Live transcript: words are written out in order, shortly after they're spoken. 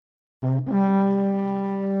What's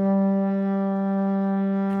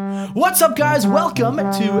up, guys? Welcome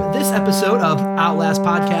to this episode of Outlast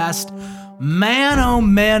Podcast. Man, oh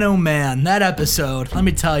man, oh man! That episode, let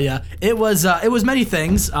me tell you, it was many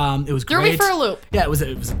things. It was great. Threw me for a loop. Yeah, it was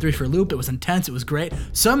a 3 for a loop. It was intense. It was great.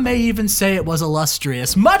 Some may even say it was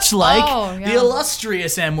illustrious, much like the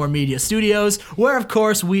illustrious Amor Media Studios, where of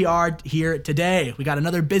course we are here today. We got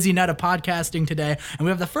another busy night of podcasting today, and we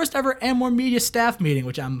have the first ever Amor Media staff meeting,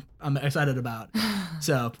 which I'm excited about.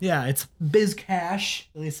 So yeah, it's Biz Cash.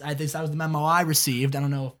 At least I think that was the memo I received. I don't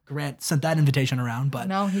know if Grant sent that invitation around, but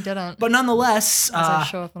no, he didn't. But nonetheless, I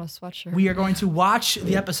show up in a sweatshirt. we are going to watch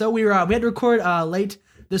the episode. We had to record late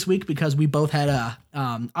this week because we both had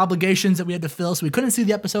obligations that we had to fill, so we couldn't see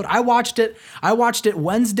the episode. I watched it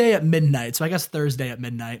Wednesday at midnight, so I guess Thursday at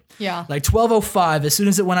midnight. Yeah. Like 12:05. As soon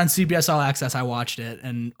as it went on CBS All Access, I watched it,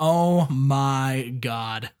 and oh my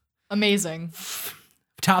god, amazing.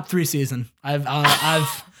 Top 3 season. I've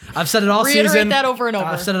said it all Reiterate season. that over and over.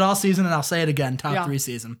 I've said it all season, and I'll say it again. Top 3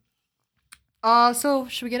 season. So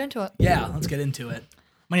should we get into it? Yeah, let's get into it.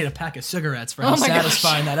 I need a pack of cigarettes for how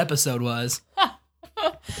satisfying that episode was.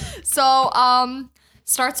 So,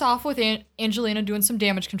 starts off with Angelina doing some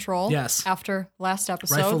damage control. Yes. After last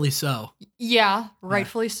episode. Rightfully so. Yeah,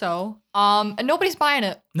 rightfully so. And nobody's buying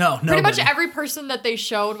it. No, Pretty much every person that they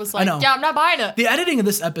showed was like, yeah, I'm not buying it. The editing of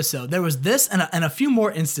this episode, there was this and a few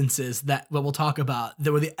more instances that we'll talk about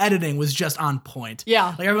where the editing was just on point. Yeah.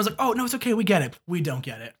 Like everyone's like, oh, no, it's okay. We get it. We don't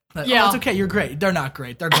get it. Like, yeah. Oh, it's okay. You're great. They're not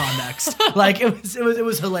great. They're gone next. Like it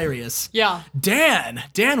was hilarious. Yeah. Dan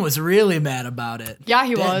was really mad about it. Yeah,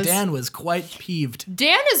 he was. Dan was quite peeved.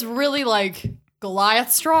 Dan is really like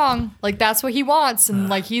Goliath strong. Like that's what he wants, and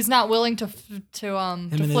like he's not willing to flip on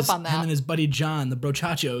that. Him and his buddy John, the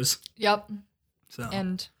brochachos. Yep. So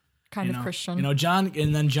and kind of Christian. John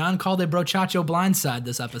called a brochacho blindside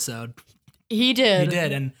this episode. He did,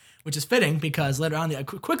 and which is fitting because later on,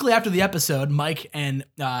 quickly after the episode, Mike and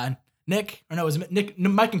Mike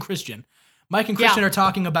and Christian. Mike and Christian are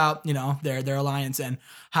talking about, their alliance and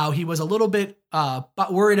how he was a little bit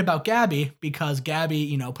worried about Gabby because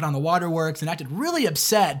Gabby, put on the waterworks and acted really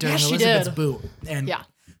upset during Elizabeth's boot. And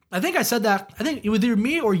I think I said that. I think it was either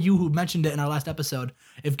me or you who mentioned it in our last episode.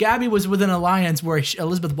 If Gabby was with an alliance where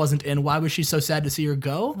Elizabeth wasn't in, why was she so sad to see her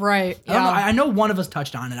go? Right. I know one of us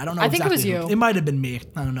touched on it. I don't know. I think it was you. It might have been me.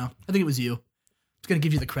 I don't know. I think it was you. I'm going to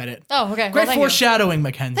give you the credit. Oh, okay. Great foreshadowing,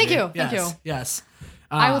 Mackenzie. Thank you. Thank you. Yes.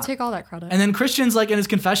 I will take all that credit. And then Christian's like in his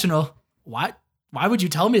confessional, what? Why would you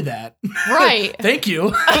tell me that? Right. Thank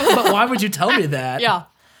you. But why would you tell me that? Yeah.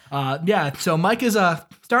 So Mike is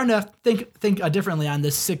starting to think differently on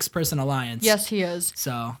this 6-person alliance. Yes, he is.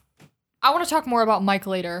 So I want to talk more about Mike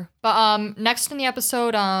later. But next in the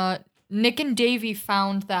episode, Nick and Davey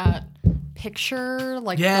found that picture,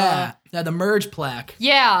 like the merge plaque.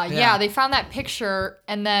 Yeah, they found that picture,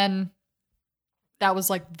 and then that was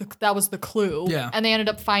the clue. Yeah. And they ended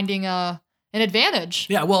up finding an advantage.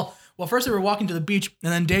 Yeah, well, first they were walking to the beach,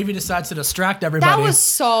 and then Davey decides to distract everybody. That was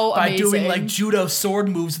so by amazing. doing like judo sword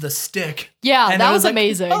moves with a stick. Yeah, and that was like,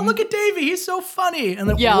 amazing. Oh, look at Davey, he's so funny, and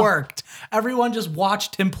it worked. Everyone just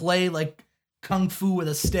watched him play like kung fu with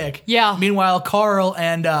a stick. Yeah. Meanwhile, Carl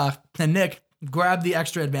and Nick grabbed the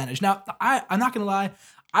extra advantage. Now, I'm not gonna lie,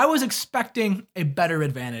 I was expecting a better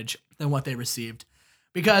advantage than what they received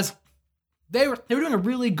because they were doing a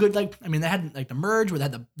really good, they had like the merge where they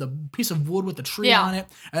had the piece of wood with the tree on it,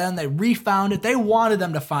 and then they refound it. They wanted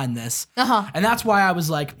them to find this. And that's why I was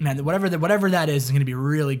like, man, whatever that is going to be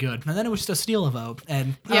really good. And then it was just a steal a vote.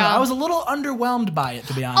 And I was a little underwhelmed by it,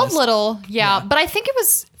 to be honest. A little, yeah. But I think it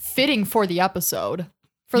was fitting for the episode,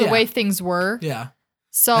 for the way things were. Yeah.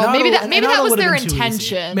 So maybe that was their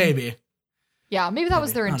intention. Maybe. Yeah, maybe that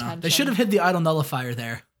was their intention. They should have hit the idol nullifier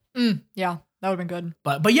there. Yeah. That would have been good.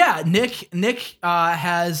 But yeah, Nick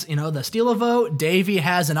has, the steal a vote, Davey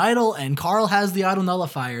has an idol, and Carl has the idol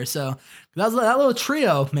nullifier. So that little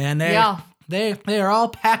trio, man, they are all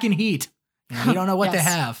packing heat. You don't know what they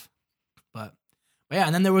have. But yeah,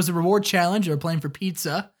 and then there was a reward challenge. They were playing for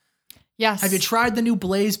pizza. Yes. Have you tried the new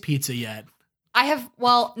Blaze pizza yet? I have,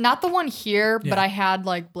 not the one here, but I had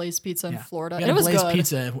like Blaze Pizza in Florida. And it was Blaze good.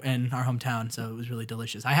 Pizza in our hometown, so it was really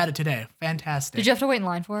delicious. I had it today. Fantastic. Did you have to wait in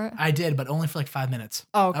line for it? I did, but only for like 5 minutes.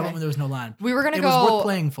 Oh, okay. I went when there was no line. We were going to go. go. It was worth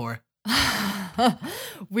playing for.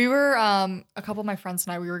 We were, a couple of my friends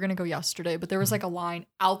and I, we were going to go yesterday, but there was like a line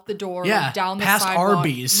out the door, like, down the past sidewalk.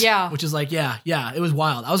 Arby's. Yeah. Which is like, it was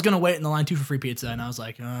wild. I was going to wait in the line too for free pizza, and I was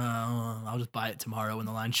like, I'll just buy it tomorrow when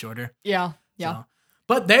the line's shorter. Yeah. So,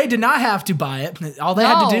 but they did not have to buy it. All they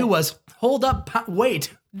had to do was hold up,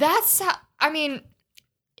 wait. That's,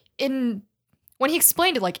 when he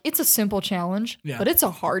explained it, like, it's a simple challenge, but it's a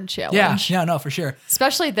hard challenge. Yeah, no, for sure.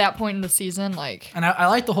 Especially at that point in the season, like. And I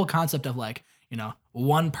like the whole concept of like,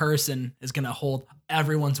 one person is gonna hold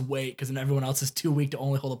everyone's weight because then everyone else is too weak to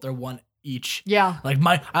only hold up their one each. Yeah. Like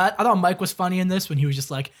I thought Mike was funny in this when he was just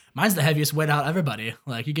like, mine's the heaviest weight out of everybody.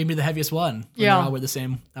 Like you gave me the heaviest one. They all were the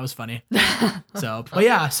same. That was funny. But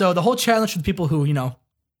yeah, so the whole challenge for the people who,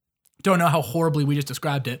 don't know how horribly we just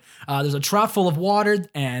described it. There's a trough full of water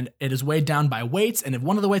and it is weighed down by weights. And if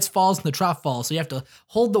one of the weights falls, the trough falls. So you have to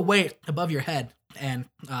hold the weight above your head. And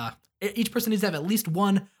each person needs to have at least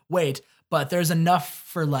one weight, but there's enough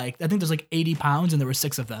for I think there's 80 pounds and there were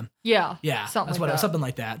 6 of them. Yeah. Yeah. Something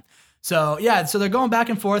like that. So yeah, so they're going back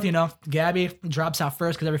and forth, Gabby drops out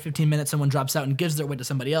first because every 15 minutes someone drops out and gives their weight to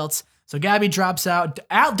somebody else. So Gabby drops out.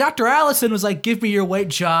 Dr. Allison was like, give me your weight,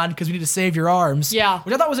 John, because we need to save your arms. Yeah.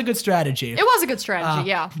 Which I thought was a good strategy. It was a good strategy,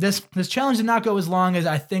 yeah. This challenge did not go as long as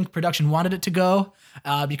I think production wanted it to go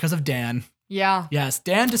because of Dan. Yeah. Yes,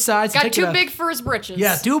 Dan decides to take too big for his britches.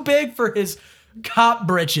 Yeah, too big for his cop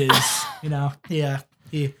britches. Yeah.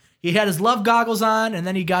 He had his love goggles on, and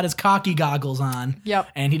then he got his cocky goggles on. Yep.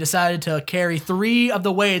 And he decided to carry 3 of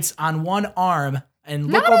the weights on one arm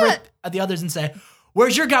and look over at the others and say,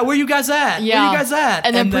 "Where's your guy? Where you guys at? Yeah. Where you guys at?"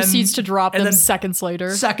 And then proceeds to drop them seconds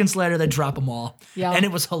later. Seconds later, they drop them all. Yeah. And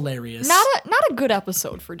it was hilarious. Not a good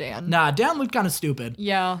episode for Dan. Nah, Dan looked kind of stupid.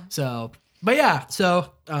 Yeah. So, but yeah,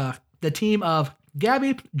 the team of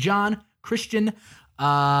Gabby, John, Christian,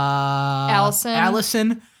 Allison,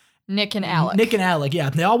 Nick and Alec. Yeah.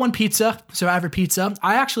 They all won pizza, Survivor Pizza.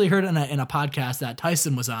 I actually heard in a podcast that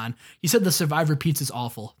Tyson was on. He said the Survivor Pizza is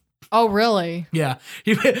awful. Oh, really? Yeah.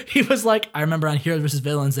 He was like, I remember on Heroes vs.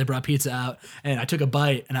 Villains, they brought pizza out, and I took a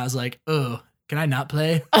bite, and I was like, oh, can I not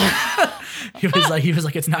play? He was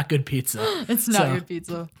like, it's not good pizza. It's not good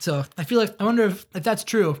pizza. So I wonder if that's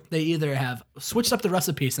true. They either have switched up the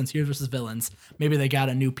recipe since Heroes vs. Villains. Maybe they got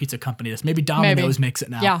a new pizza company. Maybe Domino's makes it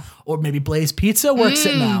now. Yeah. Or maybe Blaze Pizza works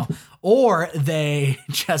it now. Or they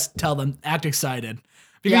just tell them, act excited.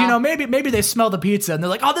 Because, maybe they smell the pizza and they're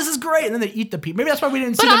like, oh, this is great. And then they eat the pizza. Maybe that's why we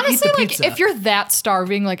didn't see them eat the pizza. If you're that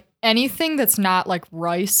starving, anything that's not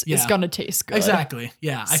rice is going to taste good. Exactly.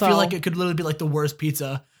 Yeah. I feel like it could literally be the worst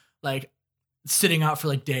pizza, sitting out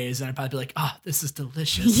for days. And I'd probably be like, oh, this is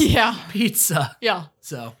delicious. Yeah. Pizza. Yeah.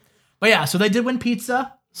 So they did win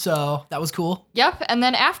pizza. So that was cool. Yep. And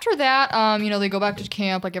then after that, they go back to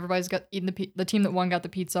camp. Everybody's got eaten the team that won got the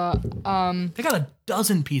pizza. They got a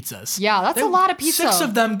dozen pizzas. Yeah, that's a lot of pizza. 6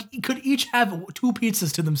 of them could each have 2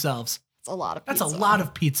 pizzas to themselves. That's a lot of pizza. That's a lot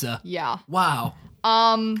of pizza. Yeah. Wow.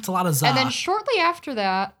 It's a lot of za. And then shortly after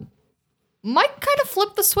that, Mike kind of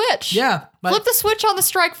flipped the switch. Yeah. Flipped the switch on the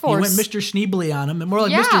strike force. He went Mr. Schneebly on him, and more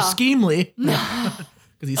like Mr. Schemely.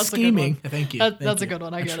 Because he's scheming. Thank you. That's a good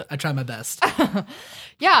one. I get it. I try my best.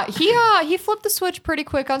 Yeah, he flipped the switch pretty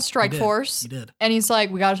quick on Strike Force. He did. And he's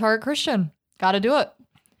like, we got to target Christian. Got to do it.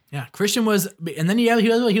 Yeah, Christian was, and then he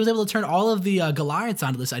was able to turn all of the Goliaths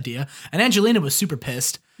onto this idea. And Angelina was super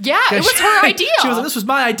pissed. Yeah, it was her idea. She was like, this was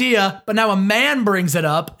my idea, but now a man brings it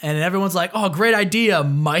up, and everyone's like, oh, great idea,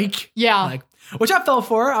 Mike. Yeah. Which I fell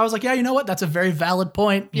for. I was like, yeah, you know what? That's a very valid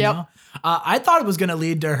point. You know? I thought it was going to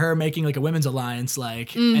lead to her making a women's alliance,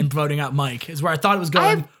 and voting out Mike, is where I thought it was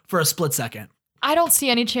going for a split second. I don't see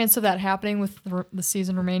any chance of that happening with the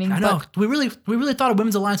season remaining. I know. We really thought a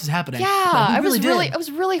women's alliance was happening. Yeah, I was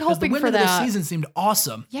really hoping for that. The women of the season seemed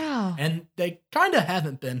awesome. Yeah. And they kind of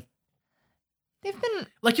haven't been. They've been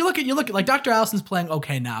you look at Dr. Allison's playing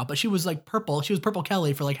okay now, but she was purple. She was Purple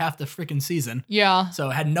Kelly for half the freaking season. Yeah. So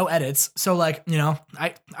had no edits. So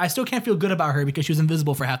I still can't feel good about her because she was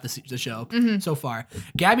invisible for half the show so far.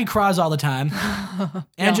 Gabby cries all the time.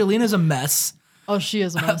 Angelina's a mess. Oh, she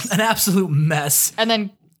is a mess. An absolute mess. And then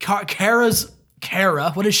Kara,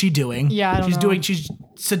 what is she doing? Yeah, I don't know. She's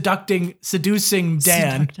seducing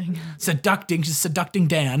Dan. She's seducting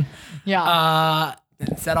Dan. Yeah.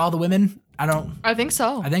 Is that all the women? I think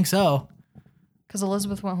so. Because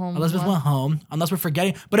Elizabeth went home. Unless we're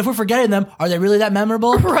forgetting. But if we're forgetting them, are they really that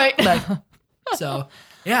memorable? Right. So,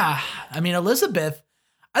 yeah. I mean, I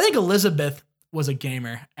think Elizabeth was a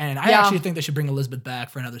gamer. And I actually think they should bring Elizabeth back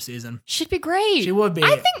for another season. She'd be great. She would be.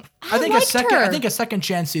 I think a second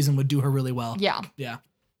chance season would do her really well. Yeah. Yeah.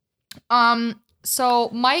 So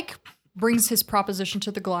Mike brings his proposition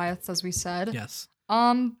to the Goliaths, as we said. Yes.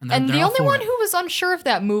 And the only one who was unsure of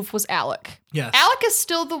that move was Alec. Yes. Alec is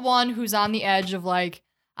still the one who's on the edge of I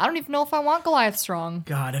don't even know if I want Goliath strong.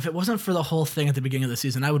 God, if it wasn't for the whole thing at the beginning of the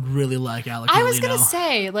season, I would really like Alec. I was going to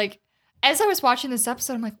say, as I was watching this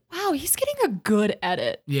episode, I'm like, wow, he's getting a good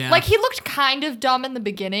edit. Yeah. He looked kind of dumb in the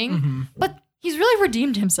beginning, but he's really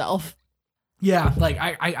redeemed himself. Yeah, like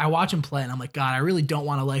I watch him play and I'm like, God, I really don't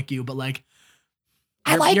want to like you, but like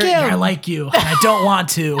I like him. I like you, and I don't want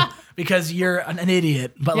to because you're an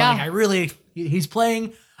idiot. But Yeah. like I really, he's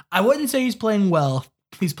playing. I wouldn't say he's playing well.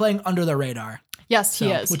 He's playing under the radar. Yes, he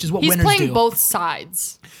So, is. which is what he's winners playing do. both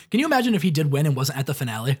sides. Can you imagine if he did win and wasn't at the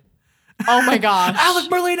finale? Oh my gosh.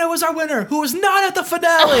 Alec Merlino was our winner, who was not at the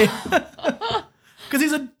finale because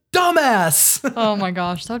he's a dumbass. Oh my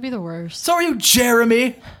gosh, that would be the worst. So are you,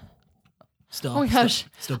 Jeremy? Still. Oh my gosh.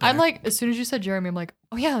 Still I'm better. like, as soon as you said Jeremy, I'm like,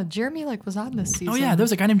 oh yeah, Jeremy like was on this season. Oh yeah, there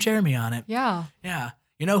was a guy named Jeremy on it. Yeah. Yeah.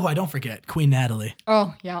 You know who I don't forget? Queen Natalie.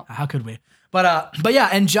 Oh yeah. How could we? But yeah,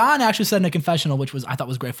 and John actually said in a confessional, which I thought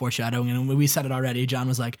was great foreshadowing, and we said it already. John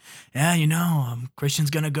was like, "Yeah, Christian's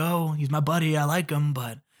gonna go. He's my buddy. I like him,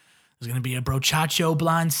 but there's gonna be a brochacho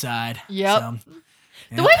blindside." Yep.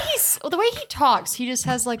 So, The way he talks, he just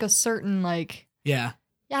has like a certain like, yeah,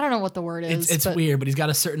 I don't know what the word is. it's but weird, but he's got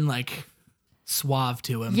a certain like suave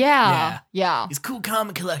to him. Yeah. Yeah. He's cool, calm,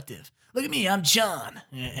 and collective. Look at me, I'm John,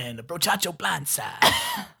 and a brochacho blindside.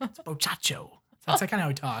 It's brochacho. That's kind of how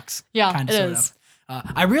he talks. Yeah, Kinda, it sort is.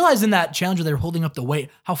 of. I realized in that challenge where they were holding up the weight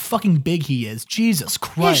how fucking big he is. Jesus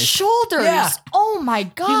Christ. His shoulders. Yeah. Oh my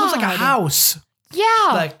god. He looks like a house. Yeah.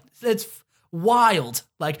 Like, it's wild.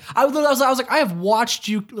 Like, I was like, I have watched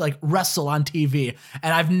you like wrestle on TV,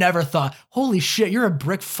 and I've never thought, holy shit, you're a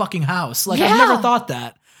brick fucking house. Like, I've Yeah. never thought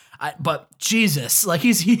that. But Jesus, like,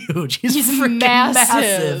 he's huge. He's freaking massive.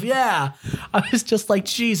 massive. Yeah. I was just like,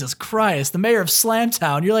 Jesus Christ, the mayor of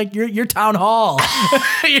Slamtown. You're like, you're town hall.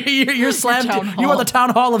 you're Slam. town You are hall. the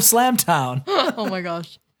town hall of Slamtown. Oh my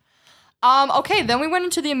gosh. Okay, then we went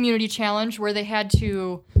into the immunity challenge where they had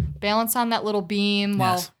to balance on that little beam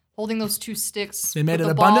while Yes. holding those two sticks. They made with it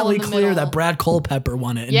the ball abundantly in the clear middle. that Brad Culpepper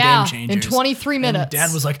won it in Yeah, Game Changers. in 23 minutes. And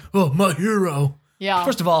Dan was like, oh, my hero. Yeah.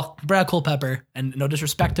 First of all, Brad Culpepper, and no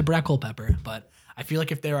disrespect to Brad Culpepper, but I feel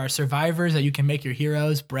like if there are survivors that you can make your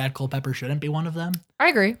heroes, Brad Culpepper shouldn't be one of them. I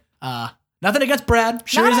agree. Nothing against Brad.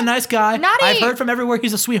 Sure, Not he's a a- nice guy. not a- I've heard from everywhere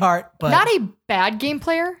he's a sweetheart, but Not a bad game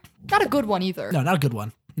player. Not a good one either. no, not a good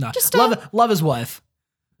one. No, Just, love his wife.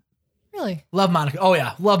 Really? Love Monica. Oh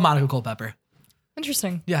yeah, love Monica Culpepper.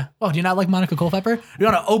 Interesting. Yeah. Oh, do you not like Monica Culpepper? You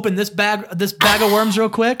want to open this bag of worms real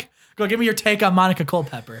quick? Go give me your take on Monica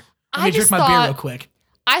Culpepper. Let I me just drink my beer thought- real quick.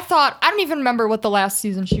 I don't even remember what the last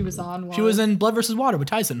season she was on was. She was in Blood versus Water with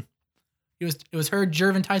Tyson. It was her,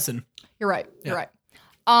 Jervin Tyson. You're right. You're Yeah.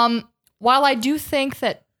 right. While I do think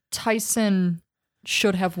that Tyson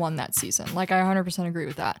should have won that season, like I 100% agree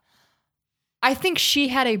with that, I think she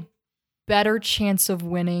had a better chance of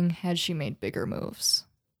winning had she made bigger moves.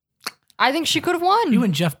 I think she could have won. You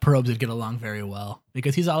and Jeff Probst would get along very well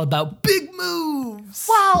because he's all about big moves.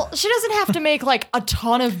 Well, she doesn't have to make like a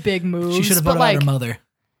ton of big moves. She should have but voted out like, her mother.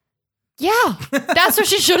 yeah, that's what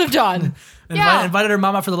she should have done. Yeah. Invited her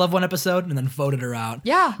mom out for the Love One episode and then voted her out.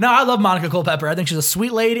 Yeah. No, I love Monica Culpepper. I think she's a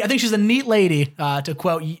sweet lady. I think she's a neat lady, to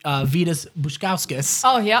quote Vitas Bushkowskis.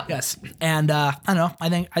 Oh, yep. Yes. And I don't know. I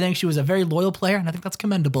think she was a very loyal player, and I think that's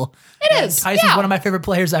commendable. It is, Tyson's yeah. one of my favorite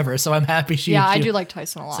players ever, so I'm happy she. Yeah, I she- do like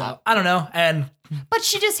Tyson a lot. So I don't know. And But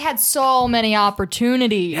she just had so many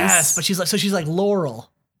opportunities. yes, but she's like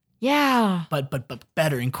Laurel, yeah. but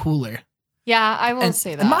better and cooler. Yeah, I will And,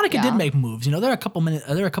 say that. and Monica yeah. did make moves. You know, there are a couple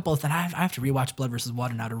of things. I have to rewatch Blood versus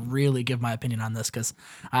Water now to really give my opinion on this because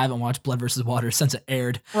I haven't watched Blood versus Water since it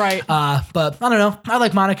aired. Right. But I don't know. I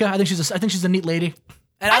like Monica. I think she's a neat lady.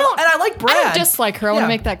 And I like Brad. I don't dislike her. I want Yeah.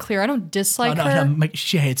 to make that clear. I don't dislike no, her. no,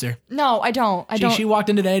 she hates her. No, I don't. I don't. She walked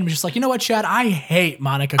in today and was just like, you know what, Chad? I hate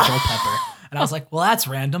Monica Culpepper. And I was like, well, that's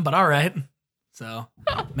random, but all right. So,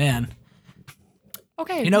 man,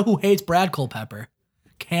 Okay. you know who hates Brad Culpepper?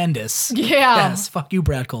 Candace. Yeah. Yes, fuck you,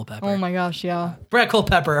 Brad Culpepper. Oh my gosh. Yeah. Brad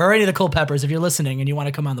Culpepper or any of the Culpeppers, if you're listening and you want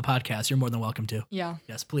to come on the podcast, you're more than welcome to. Yeah.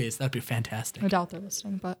 Yes, please. That'd be fantastic. I doubt they're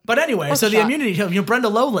listening, but But anyway, Worth so a the shot. immunity, Brenda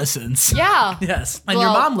Lowe listens. yeah. Yes, and your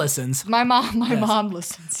Well, mom listens. My mom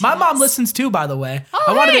listens. My yes. mom listens too, by the way. Oh,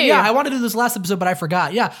 I wanted hey. I wanted to do this last episode, but I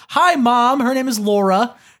forgot. Yeah. Hi, Mom. Her name is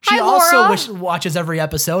Laura. She Hi, also Laura. watches every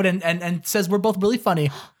episode and says we're both really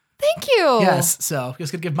funny. Thank you. Yes. So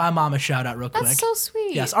just gonna give my mom a shout out real quick. That's so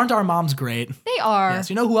sweet. Yes. Aren't our moms great? They are.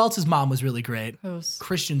 Yes. You know who else's mom was really great? Who's?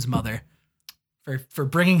 Christian's mother. For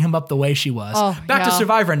bringing him up the way she was. Oh, Back to yeah.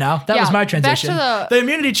 Survivor now. That Yeah, was my back to transition. the- The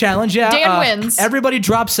immunity challenge, yeah. Dan wins. Everybody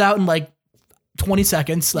drops out in like 20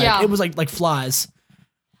 seconds. Like Yeah. it was like flies.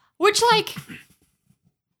 Which, like,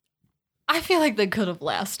 I feel like they could have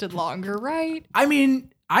lasted longer, right? I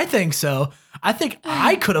mean, I think so. I think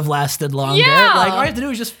I could have lasted longer. Yeah. Like all I have to do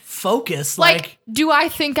is just focus. Like, do I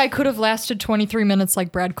think I could have lasted 23 minutes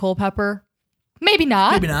like Brad Culpepper? Maybe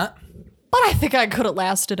not. maybe not. But I think I could have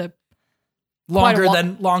lasted a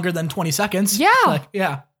longer than 20 seconds. Yeah. Like,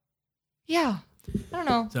 yeah. Yeah. I don't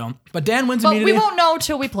know. So, but Dan wins But immunity. we won't know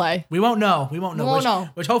till we play. We won't know.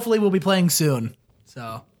 Which hopefully we'll be playing soon.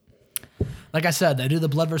 So, like I said, they do the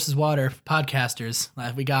Blood versus Water podcasters.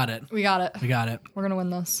 We got it. We got it. We're gonna win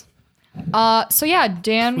this. So yeah,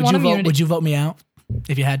 Dan won immunity. Would you vote me out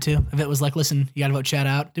if you had to? If it was like, listen, you gotta vote Chad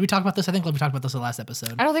out. Did we talk about this? I think we talked about this in the last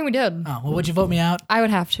episode. I don't think we did. Oh, well, would you vote me out? I would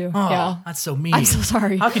have to. Oh, yeah. That's so mean. I'm so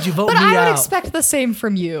sorry. How could you vote me out? But I would expect the same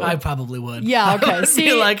from you. I probably would. Yeah, okay. See,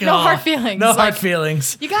 no hard feelings. No hard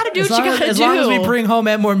feelings. You gotta do what you gotta do. As long as we bring home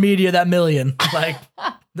at more media that million. Like,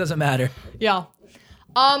 doesn't matter. Yeah.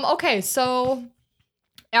 Okay, so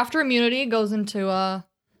after immunity goes into a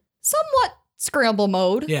somewhat scramble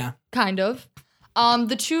mode. Yeah. Kind of.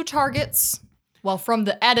 The two targets, well, from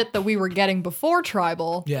the edit that we were getting before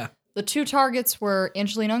Tribal, yeah, the two targets were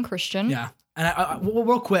Angelina and Christian. Yeah. And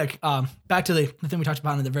real quick, back to the thing we talked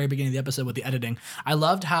about in the very beginning of the episode with the editing. I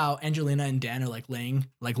loved how Angelina and Dan are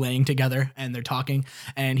laying together and they're talking.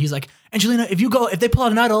 And he's like, Angelina, if they pull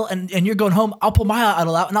out an idol and you're going home, I'll pull my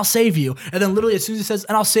idol out and I'll save you. And then literally as soon as he says,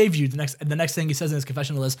 and I'll save you, the next thing he says in his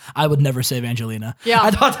confessional is, I would never save Angelina. Yeah.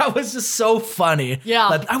 I thought that was just so funny. Yeah.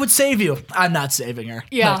 Like, I would save you. I'm not saving her.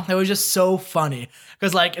 Yeah. Like, it was just so funny.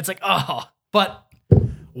 Because it's like, oh, but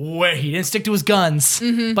where he didn't stick to his guns.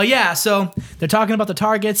 Mm-hmm. But yeah, so they're talking about the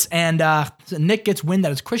targets, and so Nick gets wind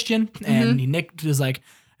that it's Christian, and Nick was like,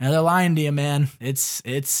 "They're lying to you, man. It's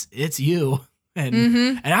you."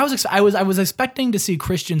 And I was expecting to see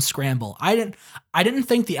Christian scramble. I didn't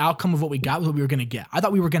think the outcome of what we got was what we were gonna get. I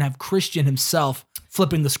thought we were gonna have Christian himself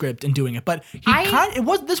flipping the script and doing it, but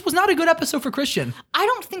this was not a good episode for Christian. I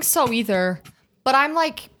don't think so either. But I'm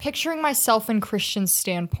like picturing myself in Christian's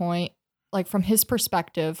standpoint. Like from his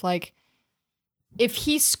perspective, like if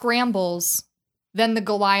he scrambles, then the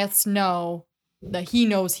Goliaths know that he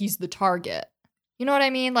knows he's the target. You know what I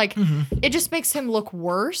mean? Like it just makes him look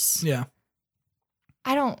worse. Yeah.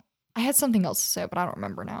 I had something else to say, but I don't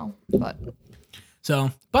remember now. But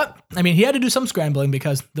I mean, he had to do some scrambling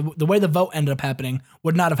because the way the vote ended up happening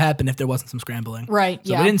would not have happened if there wasn't some scrambling. Right.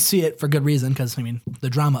 So we didn't see it for good reason because, I mean, the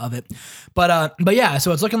drama of it. But yeah,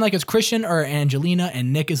 so it's looking like it's Christian or Angelina,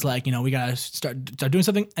 and Nick is like, we got to start doing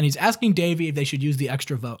something. And he's asking Davey if they should use the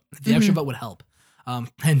extra vote. If the extra vote would help.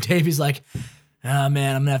 And Davey's like, oh,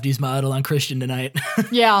 man, I'm going to have to use my idol on Christian tonight.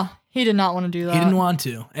 Yeah, he did not want to do that. He didn't want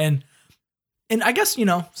to. And I guess,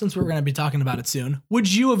 since we're going to be talking about it soon, would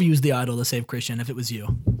you have used the idol to save Christian if it was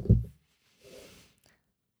you?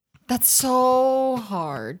 That's so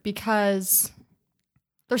hard because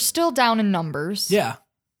they're still down in numbers. Yeah.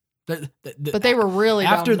 But they were really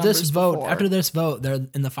down in numbers before. After this vote, they're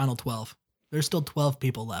in the final 12. There's still 12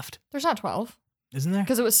 people left. There's not 12. Isn't there?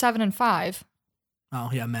 Because it was 7 and 5. Oh,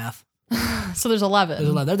 yeah, math. So there's 11. There's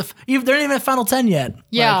 11. They're not even at final 10 yet.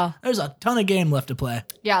 Yeah. There's a ton of game left to play.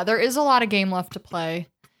 Yeah, there is a lot of game left to play.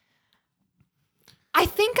 I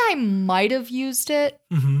think I might have used it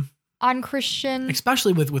on Christian.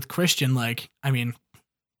 Especially with Christian, I mean,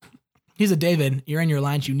 he's a David. You're in your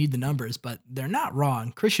lines. You need the numbers, but they're not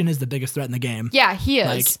wrong. Christian is the biggest threat in the game. Yeah, he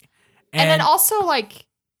is. And then also,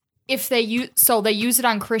 if they use it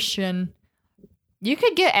on Christian, you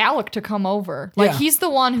could get Alec to come over. He's the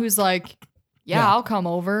one who's like, yeah, I'll come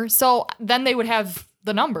over. So then they would have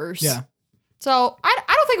the numbers. Yeah. So I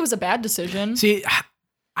don't think it was a bad decision. See,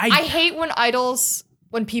 I hate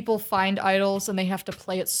when people find idols and they have to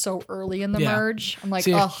play it so early in the merge. I'm like,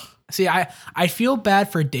 ugh. See, I feel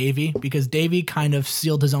bad for Davey because Davey kind of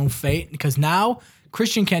sealed his own fate because now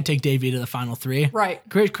Christian can't take Davey to the final 3. Right.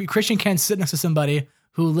 Christian can't sit next to somebody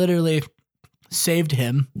who literally saved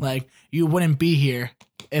him. Like, you wouldn't be here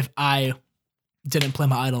if I didn't play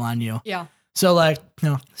my idol on you. Yeah. So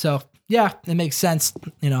yeah, it makes sense.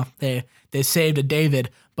 They saved a David,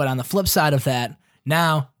 but on the flip side of that,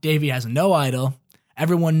 now Davey has no idol.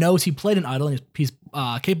 Everyone knows he played an idol and he's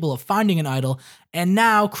capable of finding an idol. And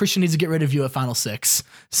now Christian needs to get rid of you at final 6.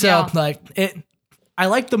 So I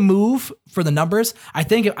like the move for the numbers. I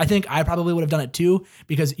think I probably would have done it too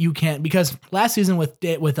because last season with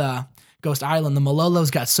Ghost Island, the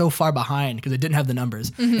Malolos got so far behind because it didn't have the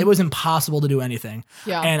numbers. It was impossible to do anything.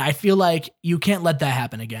 Yeah. And I feel like you can't let that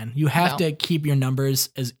happen again. You have to keep your numbers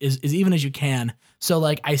as even as you can. So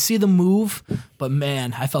I see the move, but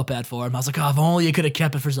man, I felt bad for him. I was like, oh, if only you could have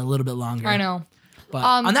kept it for just a little bit longer. I know. But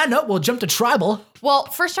on that note, we'll jump to Tribal. Well,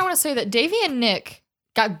 first I want to say that Davey and Nick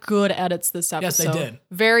got good edits this episode. Yes, they did.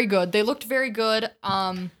 Very good. They looked very good.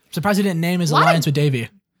 Surprised he didn't name his alliance with Davey.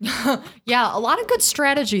 Yeah, a lot of good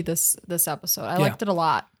strategy this episode. I liked it a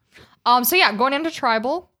lot. So yeah, going into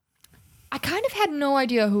Tribal, I kind of had no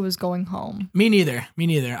idea who was going home. Me neither.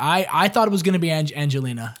 I thought it was going to be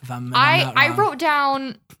Angelina. If I'm not I wrong. wrote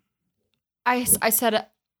down. I said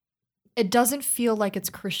it doesn't feel like it's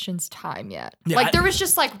Christian's time yet. Yeah, like there was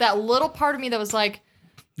just like that little part of me that was like,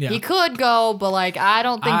 Yeah. he could go, but like I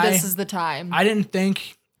don't think this is the time. I didn't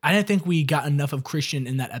think we got enough of Christian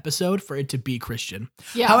in that episode for it to be Christian.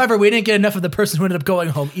 Yeah. However, we didn't get enough of the person who ended up going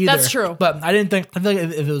home either. That's true. But I feel like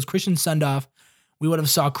if it was Christian's send off, we would have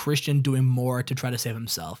saw Christian doing more to try to save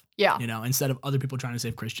himself. Yeah. You know, instead of other people trying to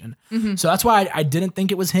save Christian. Mm-hmm. So that's why I didn't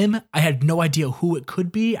think it was him. I had no idea who it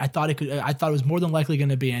could be. I thought it was more than likely going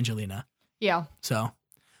to be Angelina. Yeah. So,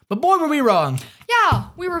 but boy, were we wrong. Yeah,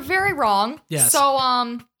 we were very wrong. Yes.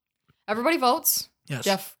 So everybody votes. Yes.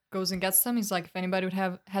 Jeff goes and gets them. He's like, if anybody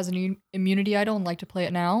has an immunity idol and like to play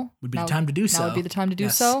it now, Would be the time to do so. Now would be the time to do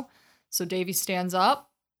Yes. so. So Davey stands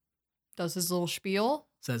up, does his little spiel.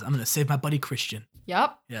 Says, I'm going to save my buddy Christian.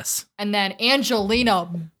 Yep. Yes. And then Angelina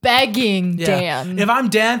begging Dan. If I'm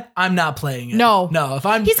Dan, I'm not playing it. No. If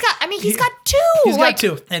I'm he's got two. He's like, got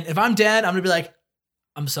two. And if I'm Dan, I'm gonna be like,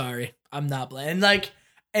 I'm sorry, I'm not playing.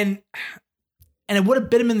 And it would have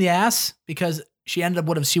bit him in the ass because she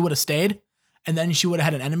would have stayed, and then she would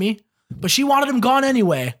have had an enemy. But she wanted him gone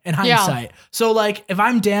anyway. In hindsight, so like if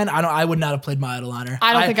I'm Dan, I would not have played my idol on her.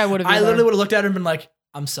 I don't think I would have. I literally would have looked at her and been like,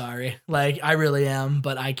 I'm sorry, like I really am,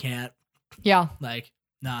 but I can't. Yeah. Like,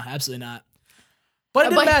 nah, absolutely not. But it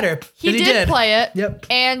didn't matter. He did play it. Yep.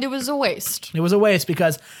 And it was a waste. It was a waste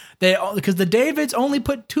because the Davids only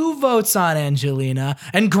put 2 votes on Angelina.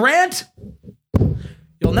 And Grant,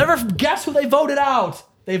 you'll never guess who they voted out.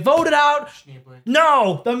 They voted out,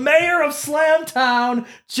 no, the mayor of Slamtown,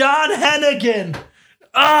 John Hennigan.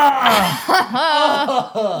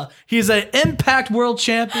 He's an Impact World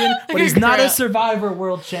Champion, but he's not a Survivor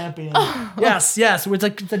World Champion. Yes,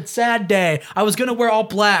 it's a sad day. I was gonna wear all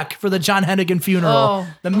black for the John Hennigan funeral,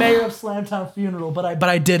 the mayor of Slamtown funeral, but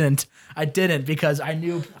I didn't. I didn't because I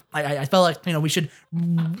knew I felt like we should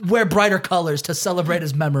wear brighter colors to celebrate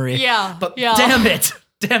his memory. Yeah, but yeah. damn it.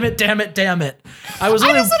 I just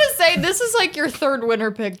want to say this is like your third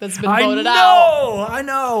winner pick that's been voted out. I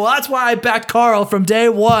know. That's why I backed Carl from day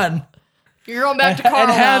one. You're going back to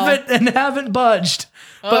Carl and haven't budged.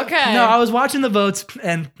 But okay. No, I was watching the votes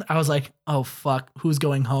and I was like, oh fuck, who's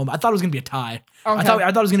going home? I thought it was gonna be a tie. Okay. I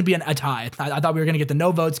thought it was gonna be a tie. I thought we were gonna get the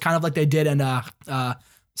no votes, kind of like they did in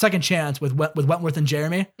Second Chance with Wentworth and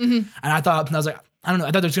Jeremy. Mm-hmm. And I was like, I don't know.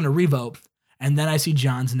 I thought they were gonna revote. And then I see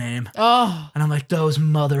John's name. Oh. And I'm like, those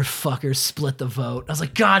motherfuckers split the vote. I was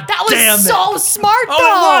like, God that damn was it. so smart, though.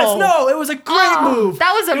 Oh, it was. No, it was a great move.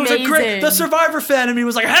 That was amazing. The Survivor fan in me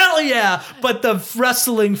was like, hell yeah. But the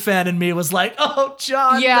wrestling fan in me was like, oh,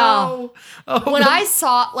 John, no. Oh, when I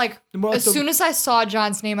saw, soon as I saw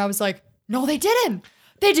John's name, I was like, no, they didn't.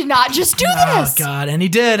 They did not just do this. Oh, God. And he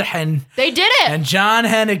did. And they did it. And John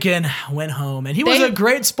Hennigan went home. And he was a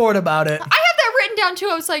great sport about it. I have that written down, too.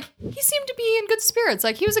 I was like, he seemed to be in good spirits.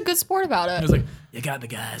 Like, he was a good sport about it. He was like, you got the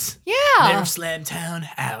guys. Yeah. Mayor of Slamtown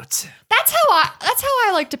out. That's how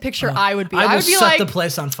I like to picture I would be. I would be set the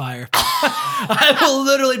place on fire. I will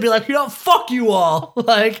literally be like, fuck you all.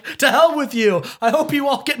 Like, to hell with you. I hope you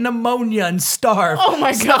all get pneumonia and starve. Oh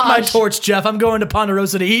my Stop gosh. my torch, Jeff. I'm going to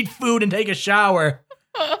Ponderosa to eat food and take a shower.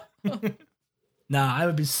 Nah, I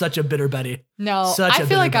would be such a bitter Betty. No, I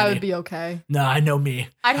feel like I would be okay. No, I know me.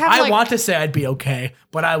 I want to say I'd be okay,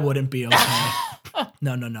 but I wouldn't be okay.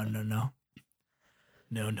 No. No.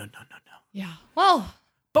 Yeah. Well.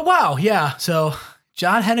 But wow, yeah. So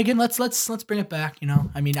John Hennigan, let's bring it back.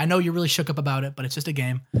 I mean, I know you're really shook up about it, but it's just a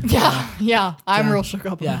game. Yeah. I'm real shook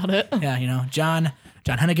up about it. Yeah, John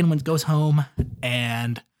Hennigan goes home,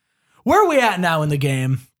 and where are we at now in the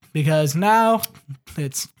game? Because now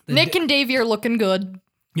it's Nick and Davey are looking good.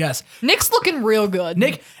 Yes, Nick's looking real good.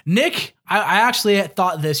 Nick. I actually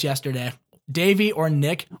thought this yesterday. Davey or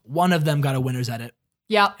Nick, one of them got a winner's edit.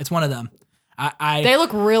 Yeah, it's one of them. They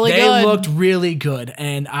look really good. They looked really good,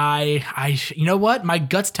 and I you know what? My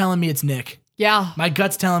gut's telling me it's Nick. Yeah, my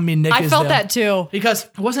gut's telling me Nick. I felt that too. Because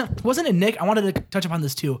wasn't it Nick? I wanted to touch upon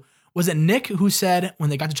this too. Was it Nick who said when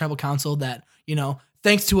they got to tribal council that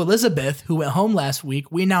thanks to Elizabeth who went home last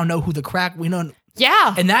week, we now know who we know.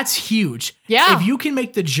 Yeah, and that's huge. Yeah, if you can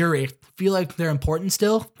make the jury feel like they're important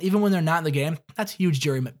still, even when they're not in the game, that's huge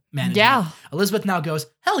jury management. Yeah, Elizabeth now goes,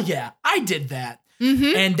 hell yeah, I did that.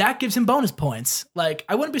 Mm-hmm. And that gives him bonus points. Like,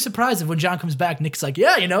 I wouldn't be surprised if when John comes back, Nick's like,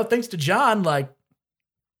 yeah, thanks to John, like,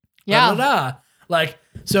 yeah. Blah, blah, blah. Like,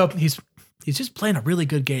 so he's just playing a really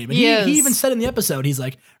good game. And he even said in the episode, he's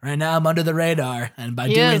like, right now I'm under the radar. And by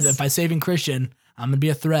by saving Christian, I'm going to be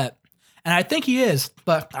a threat. And I think he is,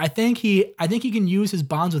 but I think he can use his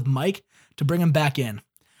bonds with Mike to bring him back in.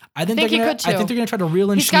 I think he they're could, too. I think they're gonna try to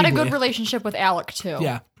reel in. He's got a Schneebly. good relationship with Alec too.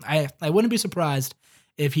 Yeah, I wouldn't be surprised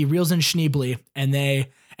if he reels in Schneebly and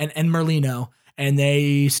Merlino and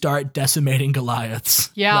they start decimating Goliaths.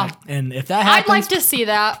 Yeah. And if that happens, I'd like to see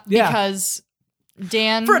that Yeah. because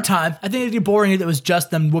Dan. for a time, I think it'd be boring if it was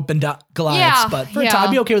just them whooping Goliaths. Yeah, But for a yeah. time,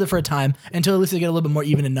 I'd be okay with it for a time until at least they get a little bit more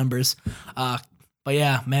even in numbers. But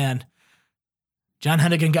yeah, man. John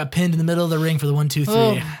Hennigan got pinned in the middle of the ring for the 1, 2, 3.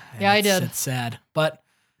 Oh, And yeah, I did. It's sad, but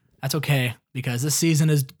that's okay because this season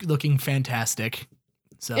is looking fantastic.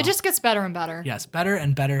 So It just gets better and better. yes, better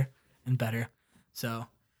and better and better. So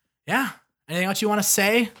yeah, anything else you want to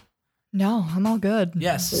say? No, I'm all good.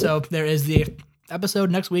 Yes. So there is the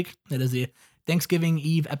episode next week. It is the Thanksgiving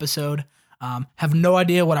Eve episode. Have no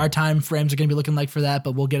idea what our time frames are going to be looking like for that,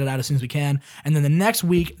 but we'll get it out as soon as we can. And then the next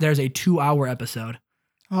week there's a 2-hour episode.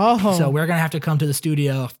 Oh. So we're going to have to come to the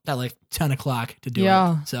studio at like 10 o'clock to do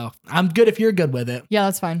Yeah. it. So I'm good if you're good with it. Yeah,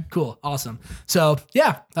 that's fine. Cool. Awesome. So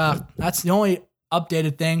yeah, that's the only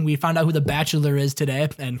updated thing. We found out who the Bachelor is today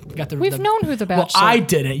and got the. We've known who the Bachelor. Well, I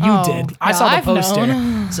didn't. You Oh, did. I yeah, saw the I've poster.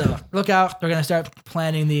 known. So look out. We're going to start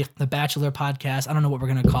planning the Bachelor podcast. I don't know what we're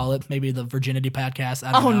going to call it. Maybe the Virginity podcast.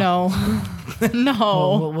 I don't know. Oh no.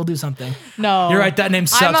 No. We'll do something. No. You're right. That name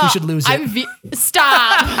sucks. We should lose it.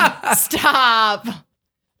 Stop. Stop.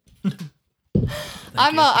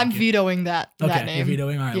 I'm Thank you. vetoing that Okay, name. you're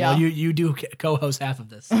vetoing. All right. Yeah. Well, you do co-host half of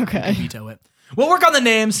this. Okay. You can veto it. We'll work on the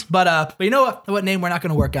names, but you know what name we're not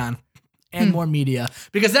going to work on? And More Media,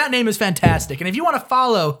 because that name is fantastic. And if you want to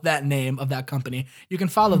follow that name of that company, you can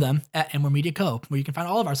follow them at And More Media Co., where you can find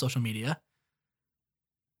all of our social media.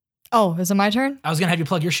 Oh, is it my turn? I was going to have you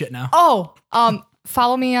plug your shit now. Oh,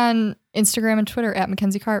 follow me on Instagram and Twitter at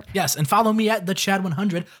Mackenzie Karp. Yes, and follow me at the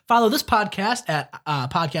Chad100. Follow this podcast at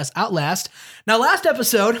Podcast Outlast. Now, last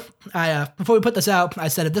episode, I before we put this out, I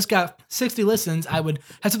said if this got 60 listens, I would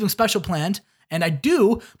have something special planned. And I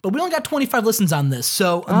do, but we only got 25 listens on this,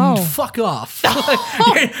 so fuck off.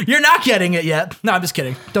 You're not getting it yet. No, I'm just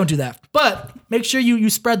kidding. Don't do that. But make sure you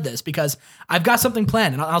spread this because I've got something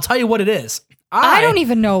planned, and I'll tell you what it is. I don't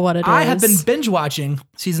even know what it is. I have been binge watching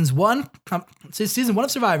season 1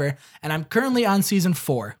 of Survivor, and I'm currently on season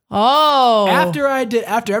 4. Oh. After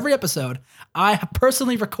every episode, I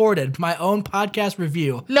personally recorded my own podcast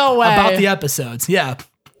review. No way. About the episodes. Yeah.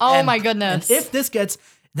 Oh my goodness. And if this gets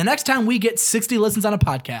the next time we get 60 listens on a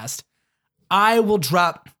podcast, I will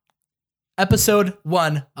drop episode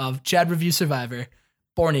 1 of Chad Review Survivor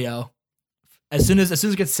Borneo as soon as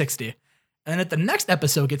it gets 60. And then if the next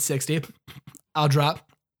episode gets 60, I'll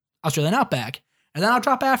drop Australian Outback. And then I'll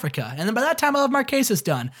drop Africa. And then by that time I'll have Marquesas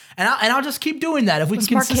done. And I'll just keep doing that if we Was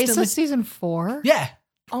can consistently. Marquesas season 4? Yeah.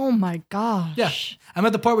 Oh my gosh. Yeah. I'm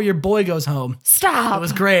at the part where your boy goes home. Stop. It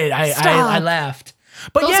was great. I Stop. laughed.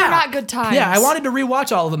 But Those yeah, are not good times. Yeah, I wanted to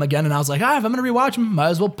rewatch all of them again, and I was like, if I'm going to rewatch them, might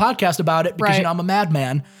as well podcast about it because Right. I'm a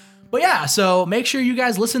madman. But yeah, so make sure you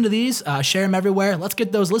guys listen to these, share them everywhere. Let's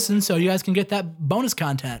get those listens so you guys can get that bonus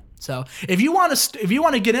content. So if you want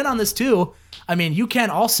to get in on this too, I mean, you can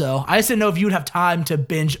also. I just didn't know if you'd have time to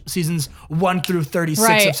binge seasons 1 through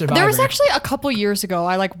 36 of Survivor. There was actually a couple years ago,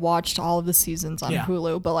 I watched all of the seasons on Yeah.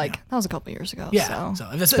 Hulu, but that was a couple years ago. Yeah, So,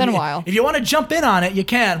 if it's been a while. If you want to jump in on it, you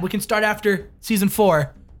can. We can start after season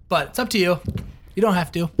 4, but it's up to you. You don't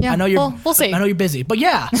have to. Yeah, I know you're. we'll see. I know you're busy, but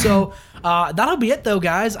yeah. So that'll be it, though,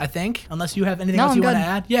 guys. I think, unless you have anything else you want to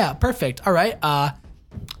add. Yeah, perfect. All right.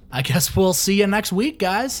 I guess we'll see you next week,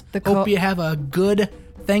 guys. Hope you have a good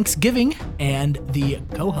Thanksgiving, and the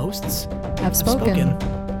co-hosts have spoken.